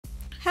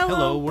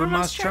Hello, we're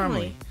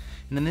MossCharmly.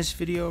 And in this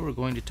video, we're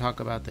going to talk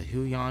about the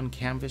Huion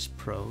Kamvas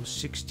Pro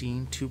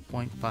 16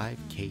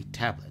 2.5K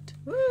tablet.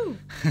 Woo!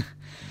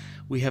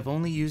 We have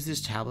only used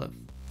this tablet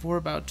for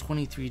about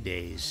 23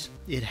 days.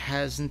 It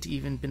hasn't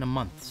even been a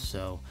month,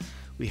 so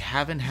we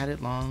haven't had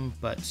it long,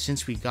 but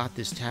since we got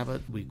this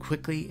tablet, we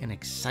quickly and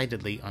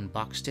excitedly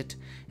unboxed it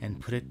and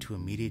put it to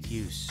immediate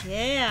use.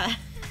 Yeah.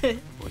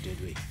 Boy,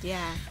 did we.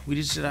 Yeah. We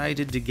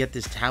decided to get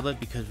this tablet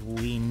because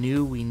we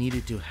knew we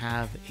needed to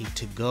have a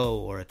to-go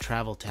or a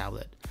travel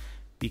tablet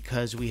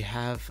because we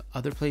have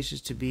other places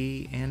to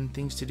be and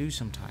things to do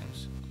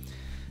sometimes.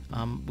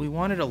 We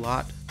wanted a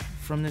lot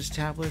from this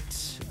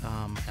tablet,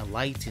 a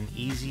light and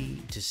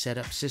easy to set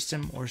up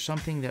system or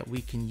something that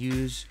we can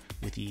use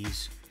with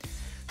ease.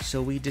 So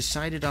we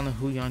decided on the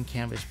Huion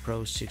Kamvas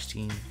Pro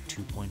 16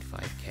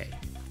 2.5K.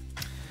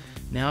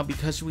 Now,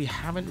 because we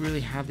haven't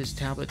really had this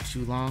tablet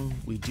too long,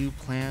 we do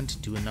plan to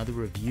do another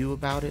review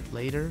about it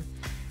later,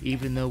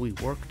 even though we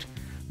worked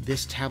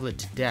this tablet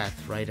to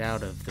death right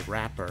out of the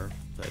wrapper,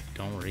 but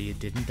don't worry, it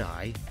didn't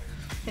die.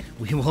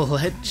 We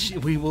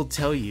will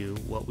tell you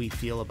what we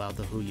feel about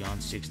the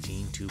Huion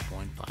 16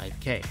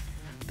 2.5K.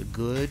 The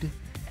good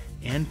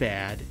and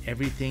bad,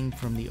 everything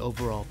from the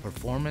overall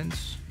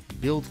performance,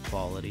 build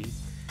quality,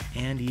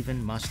 and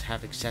even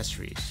must-have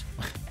accessories.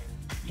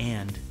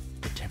 And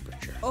the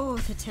temperature. Oh,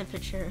 the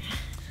temperature.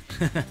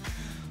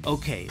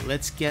 Okay,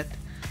 let's get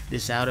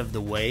this out of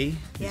the way.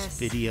 Yes.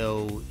 This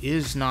video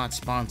is not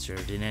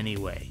sponsored in any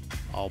way.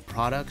 All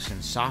products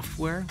and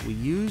software we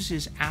use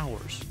is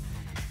ours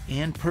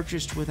and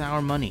purchased with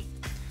our money.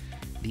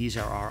 These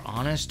are our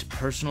honest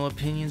personal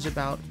opinions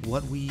about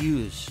what we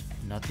use.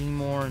 Nothing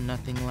more,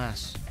 nothing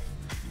less.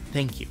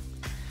 Thank you.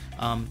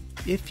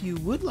 If you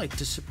would like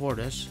to support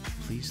us,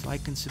 please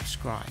like and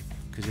subscribe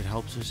because it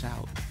helps us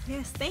out.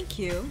 Yes, thank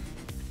you.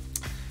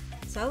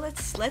 So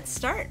let's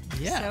start.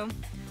 Yeah. So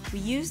we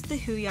used the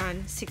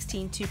Huion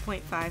 16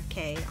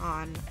 2.5K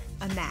on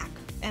a Mac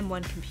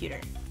M1 computer.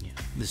 Yeah,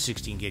 the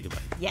 16 gigabyte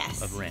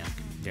Yes. of RAM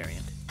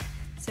variant.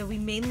 So we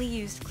mainly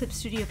used Clip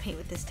Studio Paint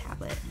with this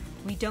tablet.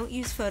 We don't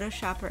use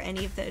Photoshop or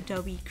any of the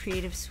Adobe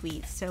Creative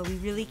Suite, so we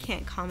really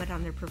can't comment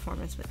on their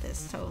performance with this.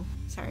 So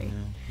sorry.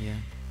 Yeah.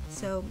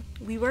 So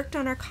we worked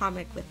on our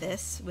comic with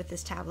this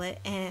tablet,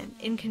 and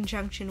in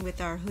conjunction with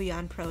our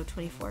Huion Pro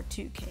 24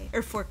 2K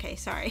or 4K.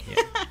 Sorry.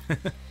 Yeah.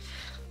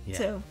 Yeah.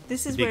 So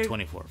this is big where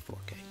 24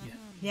 4K. Yeah.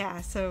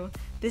 Yeah. So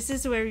this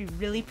is where we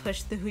really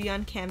pushed the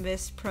Huion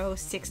Kamvas Pro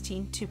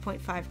 16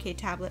 2.5K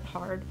tablet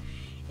hard.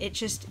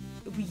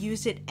 We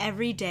used it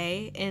every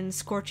day in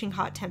scorching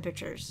hot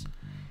temperatures.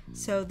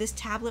 So this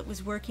tablet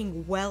was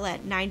working well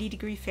at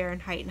 90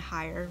 Fahrenheit and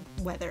higher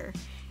weather,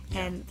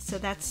 and so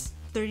that's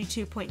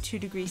 32.2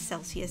 degrees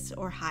Celsius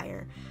or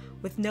higher,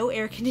 with no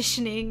air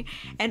conditioning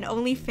and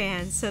only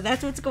fans. So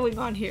that's what's going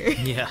on here.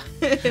 Yeah.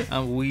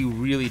 We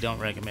really don't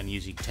recommend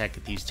using tech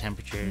at these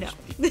temperatures.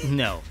 No.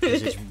 No,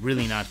 because it's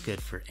really not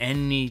good for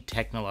any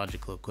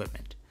technological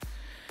equipment.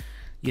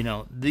 You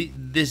know,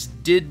 this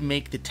did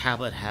make the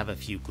tablet have a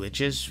few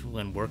glitches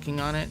when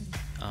working on it.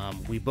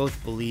 We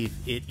both believe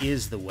it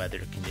is the weather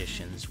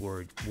conditions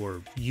we're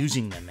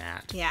using them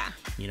at. Yeah.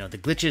 You know, the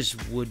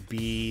glitches would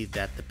be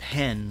that the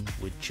pen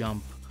would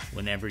jump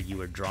whenever you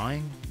were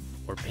drawing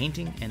or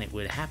painting, and it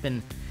would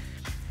happen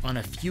on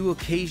a few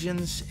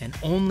occasions and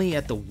only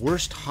at the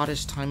worst,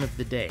 hottest time of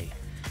the day.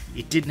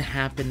 It didn't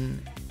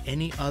happen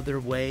any other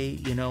way,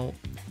 you know,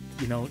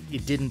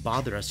 it didn't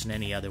bother us in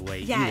any other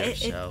way either.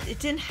 It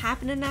didn't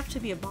happen enough to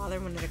be a bother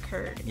when it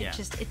occurred. Yeah.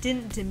 It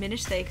didn't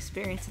diminish the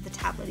experience of the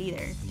tablet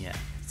either. Yeah.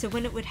 So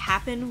when it would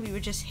happen, we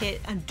would just hit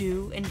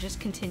undo and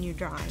just continue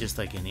drawing. Just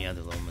like any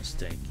other little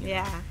mistake. You know?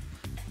 Yeah.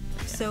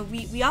 So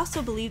we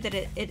also believe that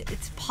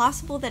it's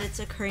possible that it's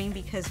occurring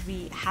because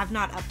we have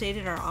not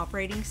updated our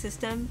operating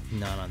system.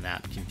 Not on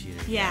that computer.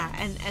 Yeah,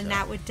 and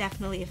that would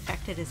definitely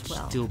affect it as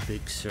well. Still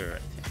Big Sur, I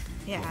think.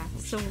 Yeah,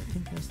 so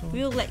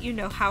we'll we'll let you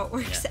know how it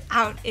works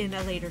out in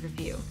a later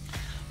review.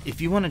 If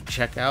you want to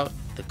check out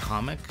the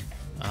comic,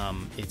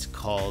 it's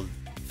called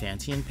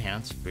Fancy and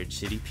Pants, Bridge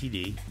City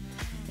PD,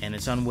 and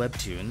it's on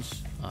Webtoons.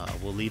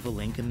 We'll leave a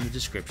link in the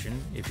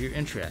description if you're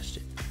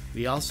interested.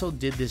 We also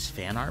did this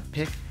fan art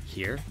pic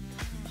here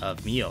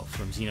of Mio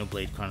from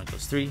Xenoblade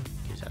Chronicles 3,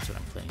 because that's what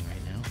I'm playing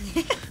right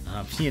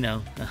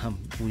now.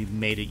 We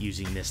made it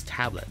using this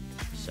tablet.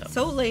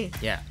 Solely.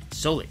 Yeah,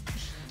 solely.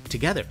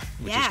 Together,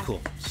 which is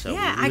cool. So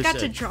yeah, I got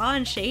to draw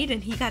and shade,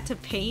 and he got to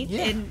paint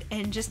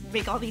and just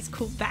make all these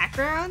cool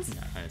backgrounds.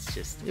 No,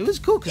 it was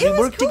cool because we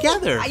worked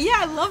together. Yeah,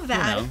 I love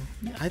that.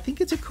 You know, I think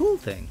it's a cool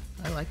thing.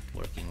 I like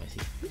working with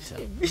you. So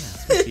yeah,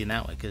 especially in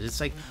that way, because it's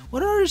like,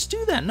 what artists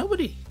do that?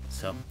 Nobody.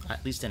 So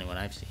at least anyone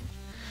I've seen.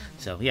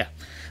 So yeah,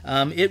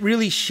 it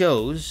really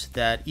shows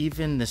that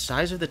even the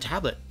size of the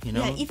tablet,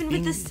 yeah, even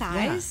with the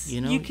size,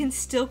 you can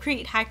still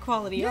create high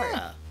quality art.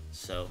 Yeah,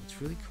 so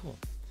it's really cool.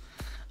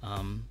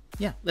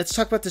 Yeah, let's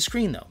talk about the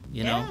screen though.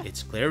 You know,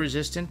 it's glare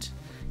resistant,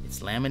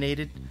 it's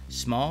laminated,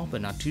 small but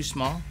not too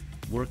small,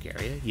 work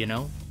area, you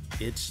know.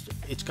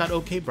 It's got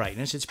okay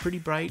brightness. It's pretty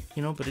bright,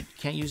 you know, but it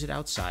can't use it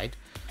outside.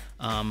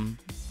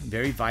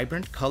 Very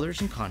vibrant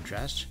colors and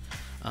contrast.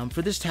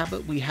 For this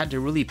tablet, we had to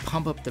really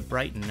pump up the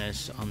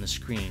brightness on the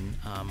screen,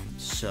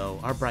 so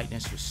our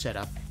brightness was set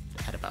up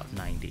at about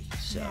 90.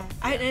 So yeah.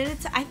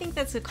 I think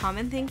that's a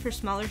common thing for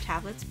smaller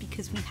tablets,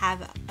 because we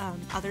have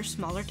other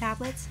smaller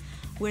tablets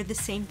where the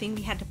same thing,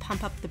 we had to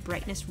pump up the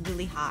brightness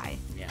really high.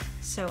 Yeah.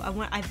 So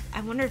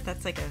I wonder if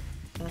that's like a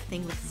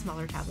thing with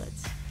smaller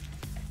tablets.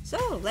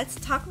 So let's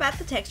talk about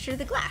the texture of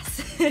the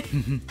glass.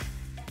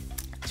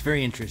 It's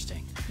very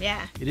interesting.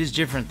 Yeah. It is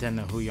different than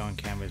the Huion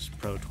Kamvas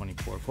Pro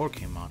 24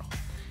 4K model.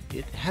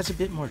 It has a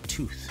bit more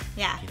tooth.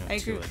 Yeah, I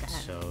agree with that.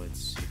 So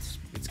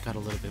it's got a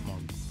little bit more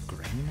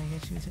grain, I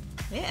guess you could say.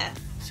 Yeah.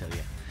 So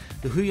yeah,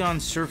 the Huion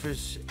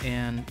Surface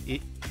and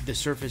the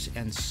Surface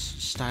and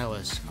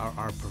Stylus are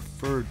our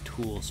preferred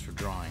tools for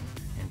drawing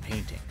and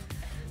painting.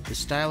 The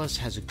Stylus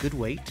has a good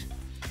weight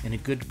and a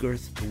good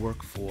girth to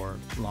work for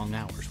long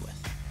hours with.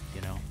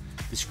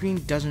 The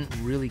screen doesn't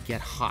really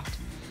get hot,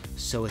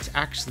 so it's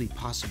actually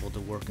possible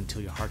to work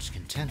until your heart's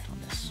content on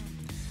this.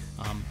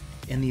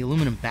 And the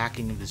aluminum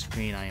backing of the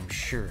screen, I am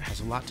sure, has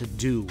a lot to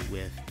do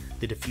with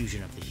the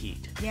diffusion of the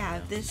heat.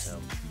 Yeah, this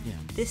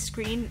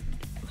screen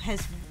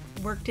has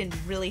worked in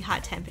really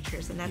hot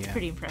temperatures, and that's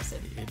pretty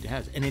impressive. It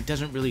has, and it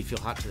doesn't really feel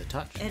hot to the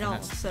touch at all.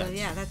 That's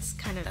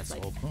kind of that's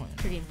the whole point.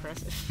 Pretty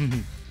impressive.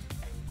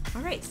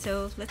 All right,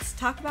 so let's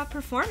talk about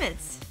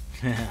performance.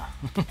 Yeah.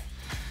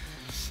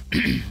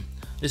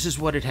 This is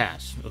what it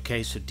has.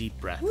 Okay, so deep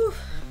breath. Woo.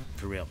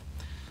 For real.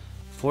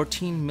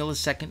 14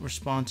 millisecond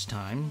response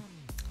time,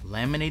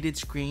 laminated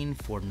screen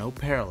for no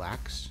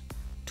parallax,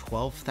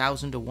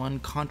 12,000 to 1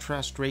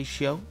 contrast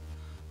ratio,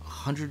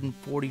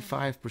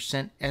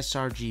 145%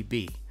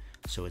 sRGB,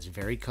 so it's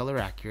very color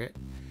accurate.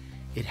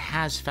 It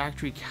has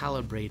factory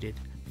calibrated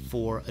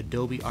for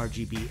Adobe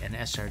RGB and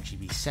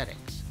sRGB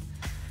settings.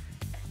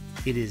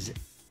 It is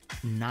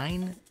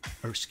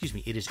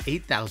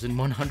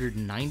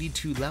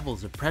 8,192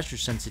 levels of pressure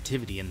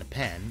sensitivity in the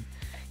pen.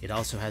 It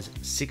also has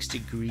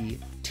 6-degree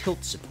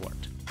tilt support.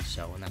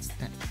 And that's the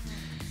pen.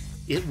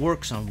 It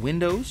works on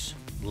Windows,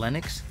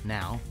 Linux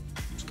now.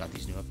 It's got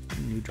these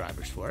new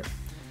drivers for it.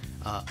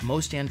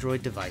 Most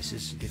Android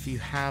devices. If you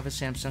have a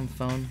Samsung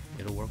phone,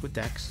 it'll work with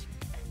DeX.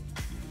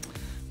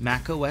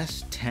 Mac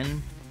OS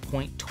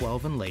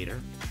 10.12 and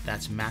later.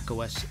 That's Mac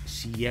OS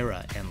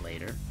Sierra and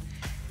later.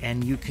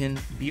 And you can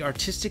be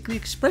artistically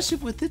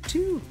expressive with it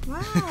too.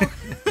 Wow.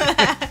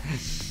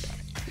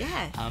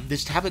 Yeah.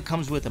 This tablet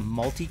comes with a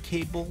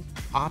multi-cable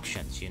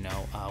options.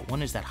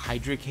 One is that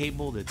Hydra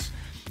cable.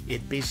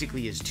 It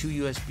basically is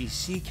 2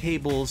 USB-C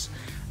cables,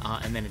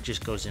 and then it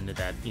just goes into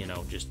that.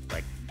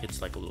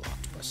 It's like a little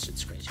octopus.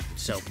 It's crazy.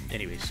 So,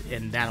 anyways,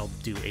 and that'll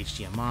do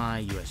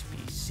HDMI,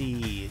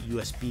 USB-C,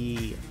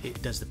 USB.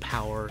 It does the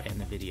power and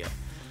the video.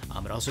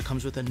 It also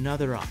comes with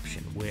another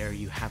option where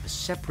you have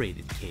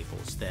separated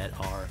cables that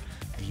are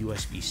the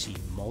USB-C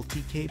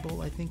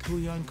multi-cable, I think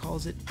Huion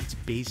calls it. It's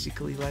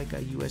basically like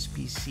a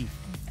USB-C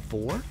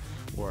 4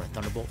 or a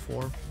Thunderbolt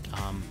 4.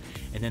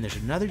 And then there's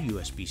another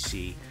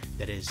USB-C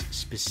that is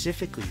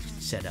specifically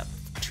set up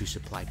to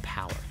supply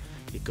power.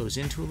 It goes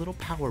into a little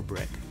power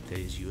brick that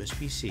is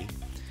USB-C,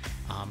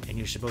 and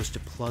you're supposed to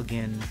plug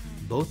in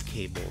both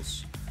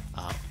cables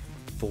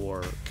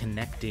for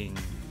connecting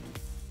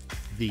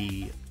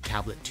the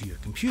tablet to your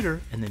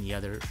computer, and then the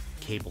other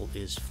cable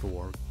is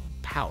for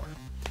power.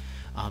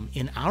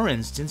 In our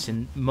instance,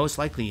 and most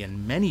likely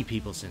in many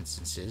people's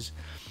instances,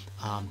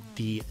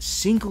 the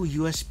single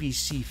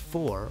USB-C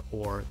 4,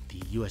 or the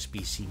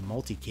USB-C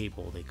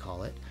multi-cable they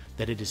call it,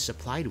 that it is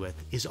supplied with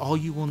is all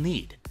you will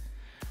need.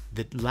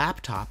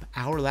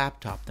 Our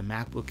laptop, the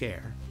MacBook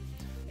Air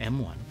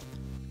M1,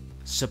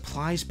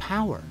 supplies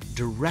power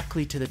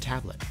directly to the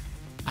tablet.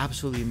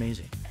 Absolutely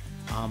amazing.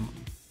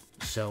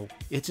 So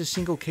it's a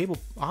single cable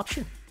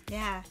option.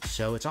 Yeah.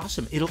 So it's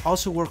awesome. It'll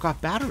also work off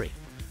battery.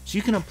 So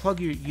you can unplug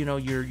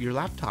your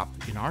laptop.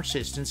 In our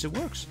instance, it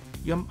works.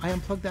 I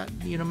unplugged that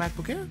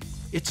MacBook Air.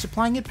 It's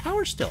supplying it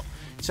power still.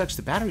 It sucks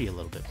the battery a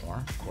little bit more,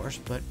 of course,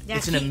 but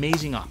it's an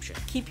amazing option.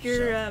 Keep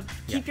your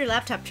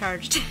laptop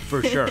charged.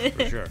 For sure.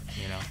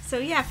 So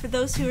yeah, for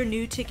those who are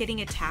new to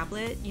getting a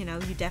tablet, you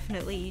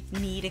definitely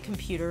need a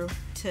computer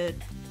to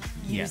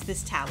use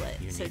this tablet.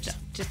 So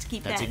just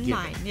keep that in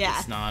mind. Yeah.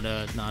 It's not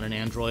an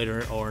Android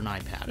or an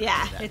iPad.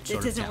 Yeah, it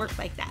doesn't work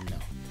like that. No,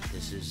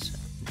 this is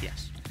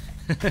yes.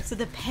 So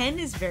the pen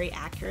is very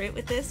accurate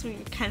with this. We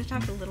kind of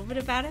talked a little bit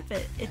about it,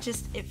 but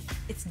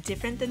it's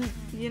different than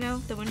the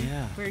one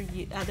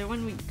other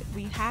one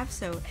we have.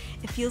 So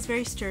it feels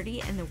very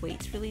sturdy, and the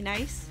weight's really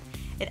nice.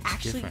 It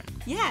actually,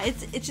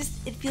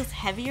 it feels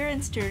heavier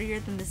and sturdier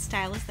than the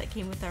stylus that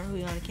came with our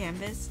Huion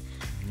Kamvas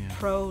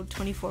Pro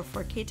 24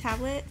 4K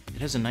tablet.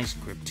 It has a nice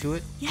grip to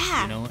it.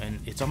 Yeah. And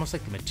it's almost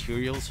like the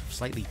materials have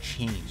slightly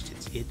changed.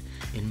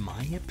 In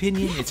my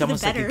opinion, it's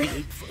almost better.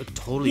 like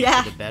totally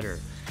for the better.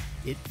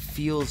 It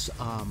feels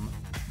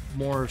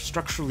more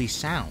structurally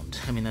sound.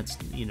 I mean, that's,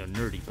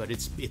 nerdy, but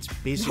it's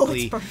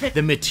basically perfect.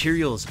 the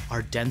materials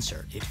are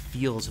denser. It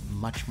feels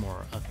much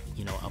more of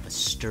a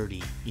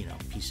sturdy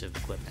piece of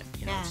equipment.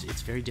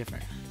 It's very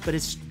different, but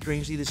it's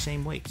strangely the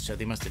same weight. So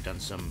they must have done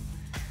some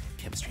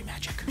chemistry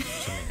magic or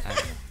something. I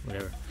don't know,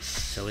 whatever.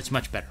 So it's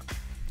much better.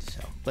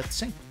 So, but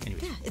same.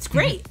 Anyways. Yeah, it's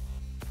great.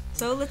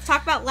 So let's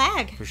talk about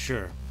lag. For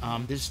sure.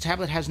 This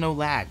tablet has no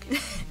lag.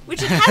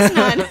 Which it has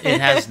none.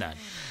 It has none.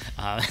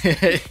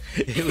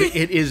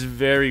 It is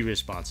very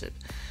responsive.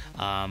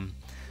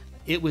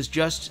 It was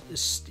just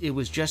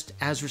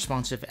as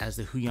responsive as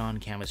the Huion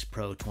Kamvas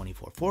Pro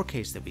 24/4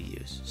 case that we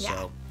use.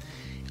 Yeah.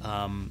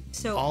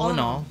 So all in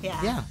all,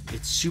 yeah,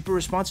 it's super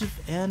responsive,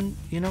 and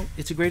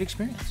it's a great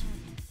experience.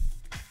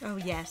 Oh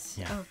yes.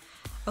 Yeah. Oh.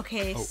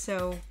 Okay,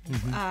 so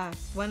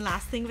one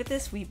last thing with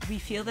this, we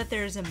feel that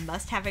there's a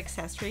must-have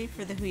accessory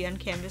for the Huion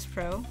Kamvas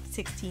Pro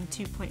 16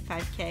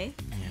 2.5K.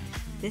 Yeah.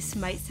 This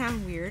might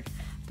sound weird,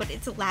 but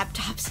it's a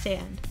laptop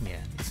stand.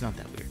 Yeah, it's not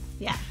that weird.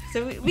 Yeah,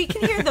 so we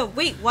can hear the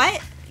wait,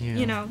 what?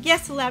 Yeah.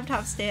 Yes, a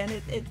laptop stand.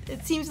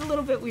 It seems a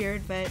little bit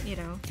weird, but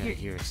Gotta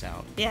hear us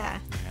out. Yeah.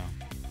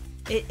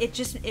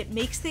 It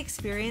makes the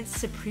experience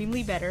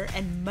supremely better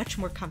and much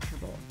more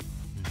comfortable.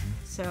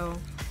 So.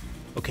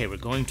 Okay, we're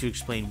going to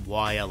explain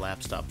why a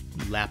laptop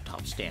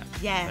stand.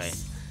 Yes. Right?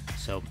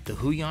 So the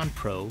Huion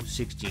Pro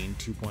 16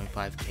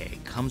 2.5K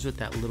comes with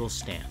that little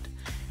stand,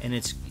 and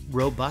it's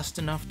robust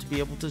enough to be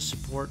able to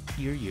support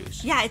your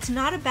use. Yeah, it's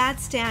not a bad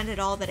stand at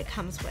all that it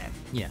comes with.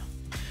 Yeah.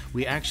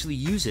 We actually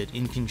use it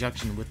in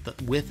conjunction with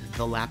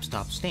the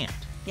laptop stand.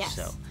 Yes.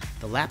 So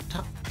the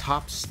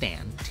laptop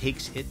stand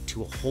takes it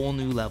to a whole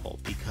new level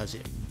because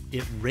it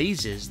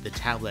raises the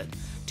tablet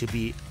to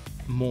be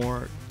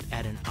more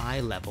at an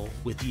eye level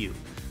with you,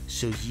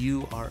 so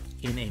you are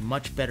in a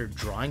much better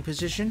drawing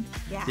position.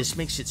 Yeah. This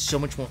makes it so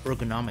much more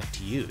ergonomic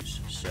to use.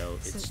 So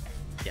it's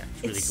really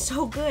cool. It's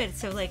so good.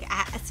 So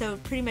so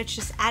pretty much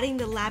just adding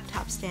the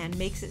laptop stand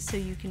makes it so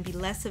you can be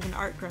less of an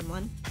art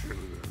gremlin.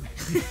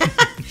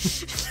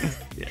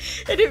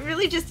 And it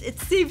really it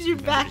saves your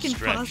back and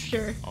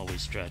posture.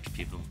 Always stretch,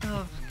 people.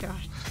 Oh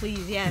gosh,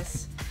 please,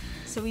 yes.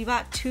 So we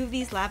bought 2 of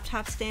these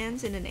laptop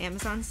stands in an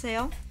Amazon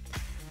sale.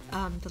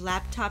 The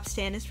laptop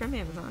stand is from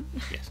Amazon.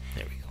 Yes,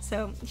 there we go.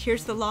 So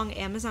here's the long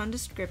Amazon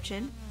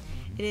description.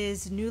 It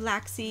is new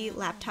Laxi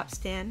laptop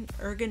stand,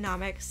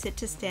 ergonomic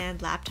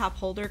sit-to-stand laptop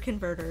holder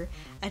converter,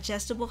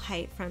 adjustable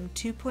height from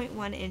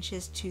 2.1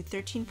 inches to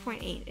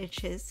 13.8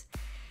 inches,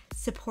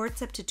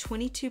 supports up to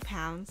 22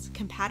 pounds,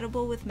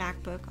 compatible with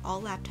MacBook,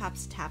 all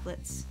laptops,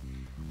 tablets,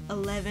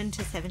 11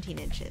 to 17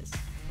 inches.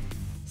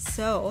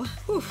 So,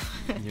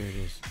 there it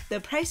is. The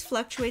price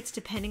fluctuates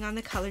depending on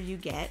the color you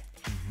get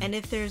and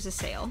if there's a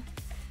sale.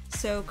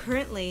 So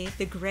currently,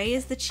 the gray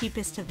is the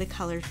cheapest of the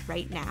colors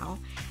right now,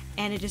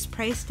 and it is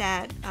priced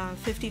at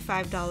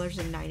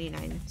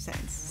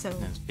 $55.99. So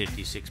that's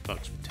 $56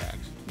 with tax.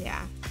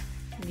 Yeah,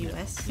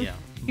 US. Yeah,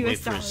 US wait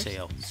for a dollars.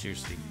 sale.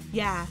 Seriously.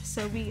 Yeah,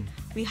 so we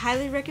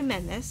highly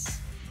recommend this.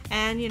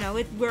 And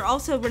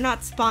we're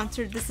not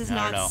sponsored. This is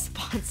not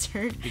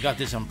sponsored. We got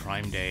this on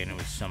Prime Day, and it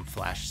was some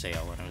flash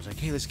sale, and I was like,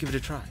 "Hey, let's give it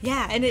a try."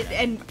 Yeah,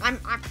 and I'm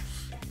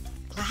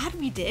glad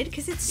we did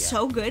because it's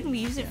so good, and we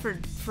use it for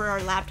our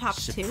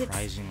laptops too.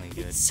 Surprisingly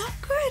good. It's so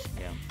good.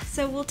 Yeah.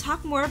 So we'll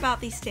talk more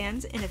about these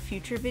stands in a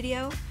future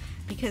video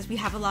because we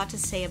have a lot to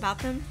say about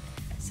them.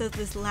 So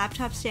this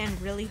laptop stand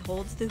really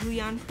holds the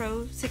Huion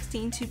Pro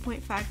 16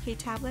 2.5K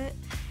tablet.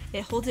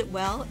 It holds it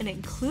well, and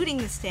including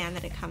the stand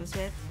that it comes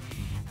with.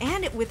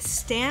 And it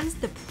withstands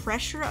the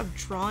pressure of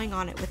drawing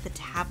on it with the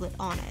tablet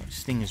on it.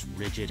 This thing is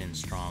rigid and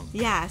strong.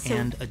 Yeah.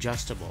 And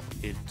adjustable.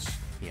 It's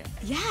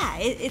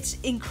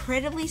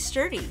incredibly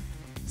sturdy.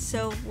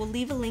 So we'll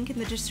leave a link in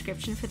the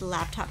description for the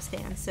laptop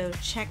stand. So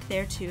check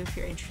there too if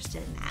you're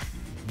interested in that.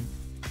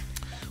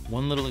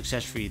 One little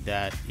accessory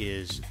that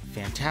is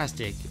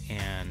fantastic,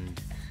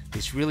 and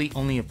this really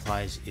only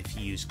applies if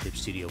you use Clip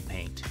Studio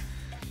Paint.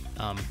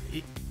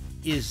 It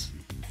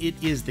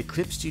is the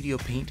Clip Studio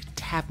Paint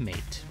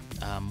TabMate.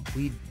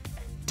 We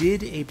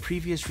did a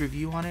previous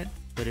review on it,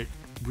 but it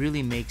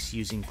really makes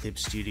using Clip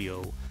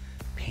Studio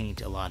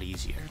Paint a lot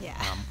easier. Yeah.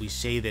 We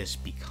say this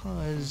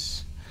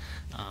because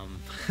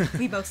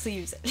we mostly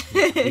use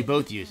it. we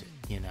both use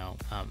it.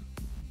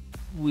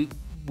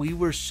 We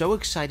were so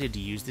excited to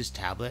use this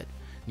tablet.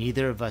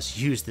 Neither of us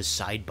used the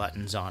side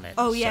buttons on it.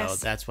 Oh, yes.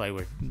 So that's why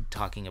we're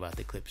talking about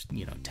the Clip,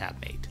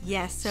 TabMate.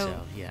 Yes.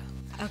 So yeah.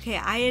 Okay,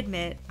 I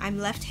admit I'm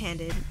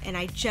left-handed, and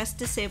I just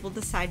disabled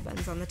the side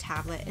buttons on the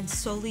tablet and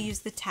solely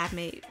used the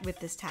TabMate with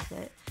this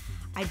tablet.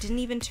 I didn't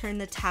even turn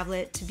the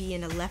tablet to be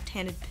in a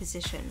left-handed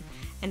position,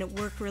 and it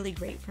worked really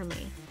great for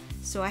me.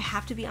 So I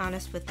have to be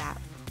honest with that.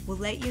 We'll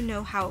let you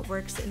know how it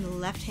works in the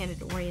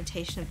left-handed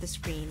orientation of the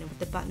screen and with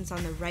the buttons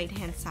on the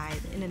right-hand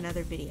side in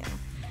another video.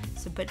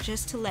 But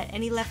just to let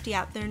any lefty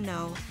out there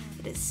know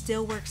that it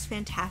still works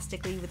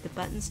fantastically with the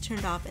buttons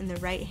turned off in the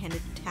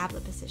right-handed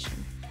tablet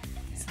position.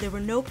 So there were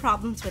no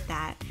problems with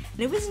that,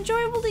 and it was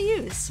enjoyable to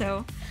use.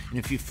 So, and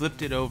if you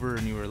flipped it over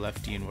and you were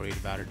lefty and worried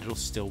about it, it'll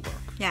still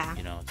work. Yeah.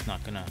 It's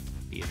not gonna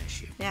be an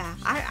issue. Yeah,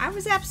 I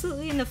was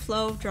absolutely in the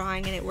flow of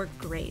drawing and it worked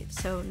great.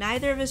 So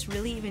neither of us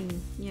really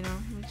even, we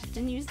just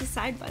didn't use the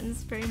side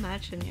buttons very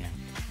much. And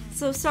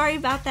so sorry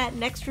about that.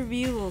 Next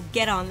review, we'll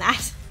get on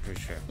that. For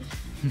sure.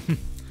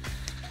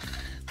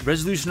 The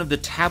resolution of the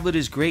tablet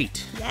is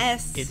great.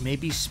 Yes. It may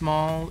be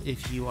small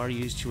if you are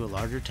used to a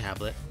larger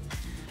tablet.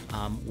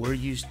 We're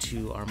used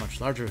to our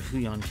much larger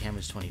Huion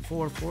Kamvas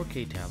 24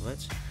 4K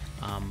tablets.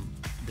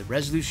 The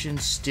resolution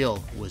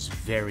still was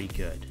very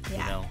good.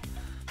 Yeah.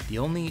 The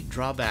only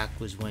drawback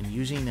was when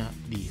using the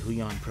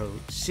Huion Pro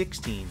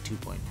 16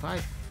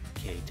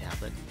 2.5K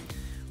tablet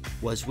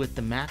was with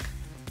the Mac,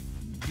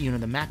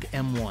 the Mac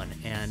M1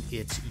 and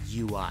its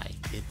UI.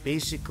 It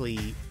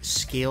basically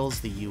scales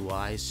the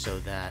UI so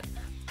that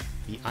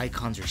the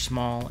icons are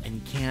small, and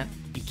you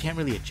can't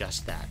really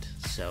adjust that.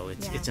 So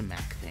it's a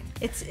Mac thing.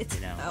 It's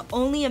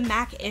only a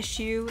Mac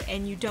issue,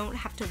 and you don't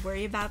have to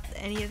worry about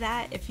any of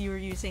that if you were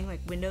using like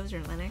Windows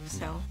or Linux.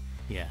 So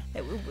yeah,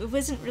 it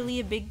wasn't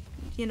really a big,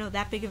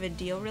 that big of a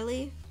deal,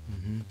 really.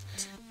 Mm-hmm.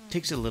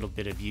 Takes a little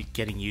bit of you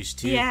getting used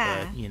to.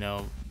 Yeah.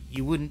 But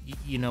you wouldn't.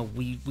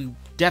 We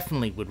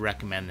definitely would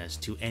recommend this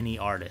to any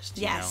artist.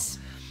 Yes.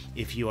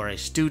 If you are a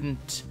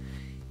student,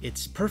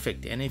 it's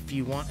perfect, and if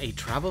you want a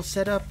travel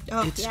setup,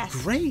 it's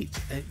great.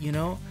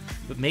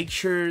 But make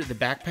sure the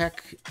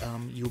backpack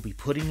you'll be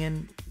putting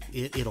in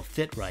it'll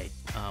fit right,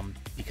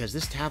 because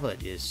this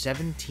tablet is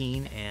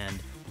 17 and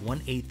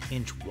 1/8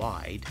 inch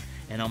wide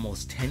and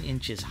almost 10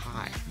 inches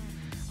high,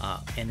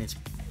 and it's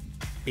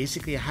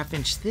basically a 1/2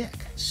 inch thick.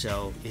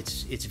 So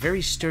it's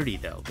very sturdy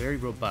though, very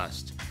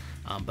robust.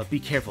 But be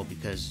careful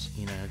because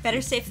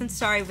better safe than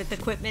sorry with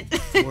equipment.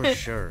 For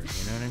sure,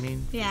 you know what I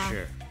mean? Yeah. For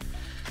sure.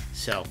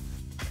 So.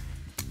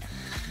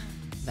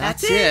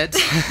 That's it.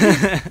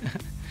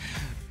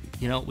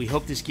 We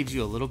hope this gives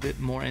you a little bit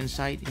more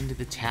insight into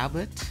the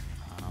tablet.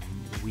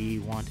 We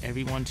want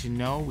everyone to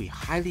know we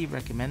highly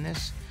recommend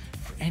this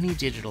for any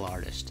digital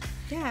artist.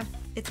 Yeah,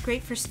 it's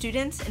great for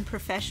students and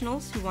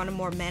professionals who want a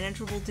more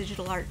manageable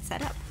digital art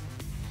setup.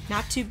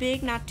 Not too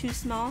big, not too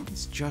small.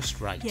 It's just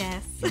right.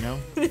 Yes.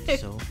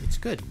 So it's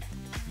good.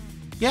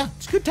 Yeah,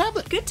 it's a good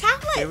tablet. Good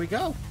tablet. There we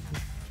go.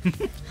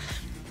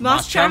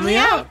 MossCharmly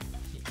out.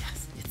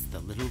 The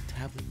little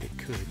tablet that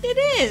could. It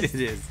is. It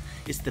is.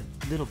 It's the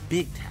little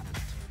big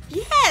tablet.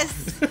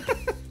 Yes. I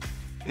like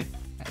it.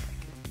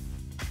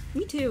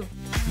 Me too.